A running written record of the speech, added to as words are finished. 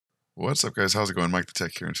What's up, guys? How's it going?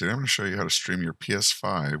 MikeTheTech here, and today I'm going to show you how to stream your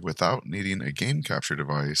PS5 without needing a game capture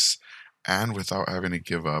device and without having to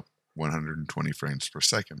give up 120 frames per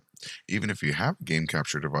second. Even if you have a game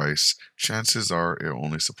capture device, chances are it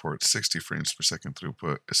only supports 60 frames per second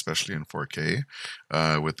throughput, especially in 4K.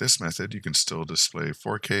 With this method, you can still display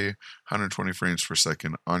 4K, 120 frames per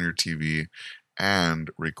second on your TV and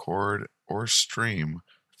record or stream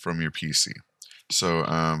from your PC. So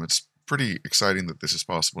it's pretty exciting that this is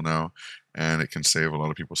possible now, and it can save a lot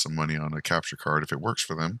of people some money on a capture card if it works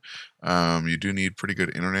for them. You do need pretty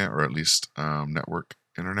good internet, or at least network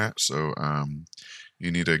internet, so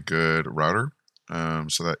you need a good router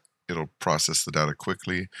so that it'll process the data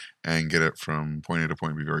quickly and get it from point A to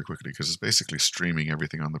point B very quickly, because it's basically streaming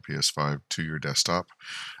everything on the PS5 to your desktop.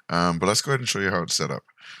 But let's go ahead and show you how it's set up.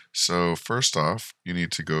 So first off, you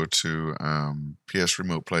need to go to PS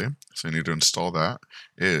Remote Play. So you need to install that.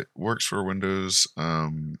 It works for Windows,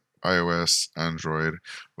 iOS, Android,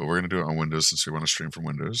 but we're going to do it on Windows since we want to stream from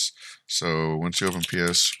Windows. So once you open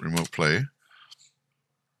PS Remote Play,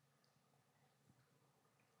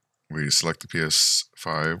 we select the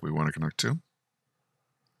PS5 we want to connect to.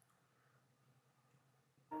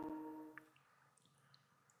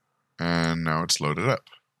 And now it's loaded up.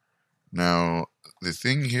 Now, the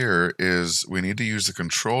thing here is we need to use the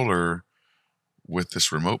controller with this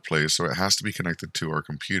remote play, so it has to be connected to our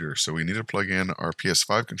computer. So we need to plug in our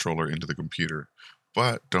PS5 controller into the computer.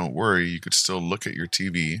 But don't worry, you could still look at your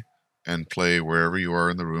TV and play wherever you are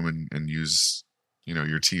in the room and use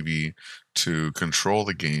your TV to control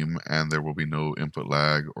the game, and there will be no input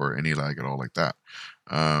lag or any lag at all like that,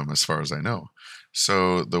 as far as I know.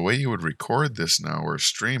 So the way you would record this now or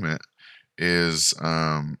stream it is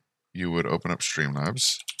you would open up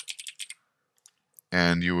Streamlabs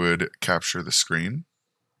and you would capture the screen.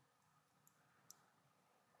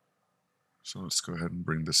 So let's go ahead and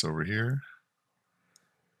bring this over here.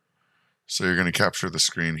 So you're going to capture the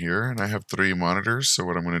screen here, and I have 3 monitors, so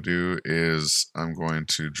what I'm going to do is I'm going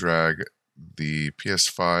to drag the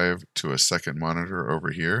PS5 to a second monitor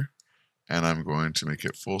over here, and I'm going to make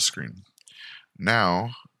it full screen.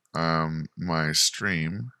 Now my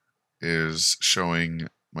stream is showing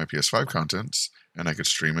my PS5 contents, and I could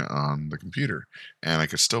stream it on the computer, and I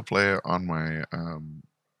could still play it on my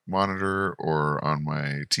monitor or on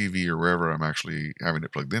my TV or wherever I'm actually having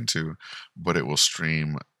it plugged into, but it will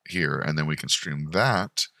stream here, and then we can stream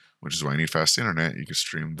that, which is why I need fast internet. You can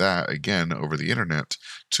stream that again over the internet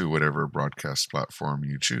to whatever broadcast platform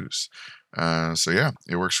you choose. So yeah,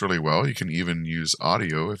 it works really well. You can even use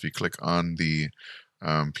audio. If you click on the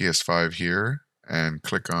PS5 here and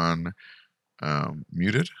click on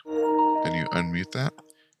muted and you unmute that,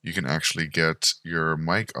 you can actually get your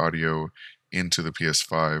mic audio into the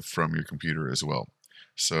PS5 from your computer as well.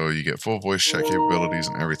 So you get full voice chat capabilities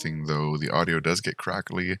and everything, though the audio does get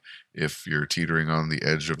crackly if you're teetering on the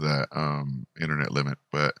edge of that internet limit.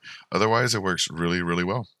 But otherwise, it works really, really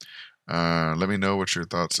well. Let me know what your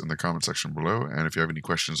thoughts in the comment section below. And if you have any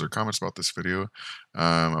questions or comments about this video,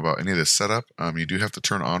 about any of this setup, you do have to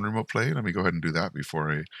turn on remote play. Let me go ahead and do that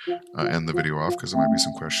before I end the video off, because there might be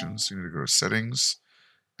some questions. You need to go to settings,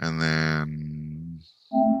 and then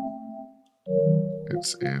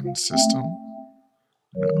it's in system.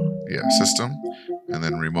 System, and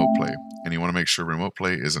then remote play. And you want to make sure remote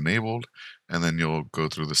play is enabled, and then you'll go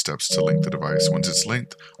through the steps to link the device. Once it's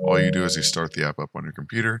linked, all you do is you start the app up on your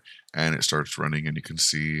computer, and it starts running, and you can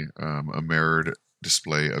see a mirrored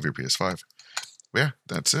display of your PS5. But yeah,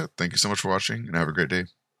 that's it. Thank you so much for watching, and have a great day.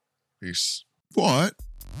 Peace. What?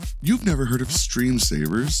 You've never heard of Stream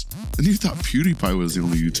Savers? And you thought PewDiePie was the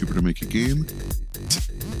only YouTuber to make a game?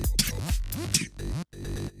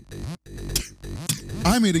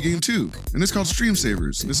 I made a game too, and it's called Stream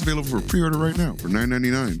Savers, and it's available for pre-order right now for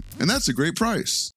 $9.99, and that's a great price.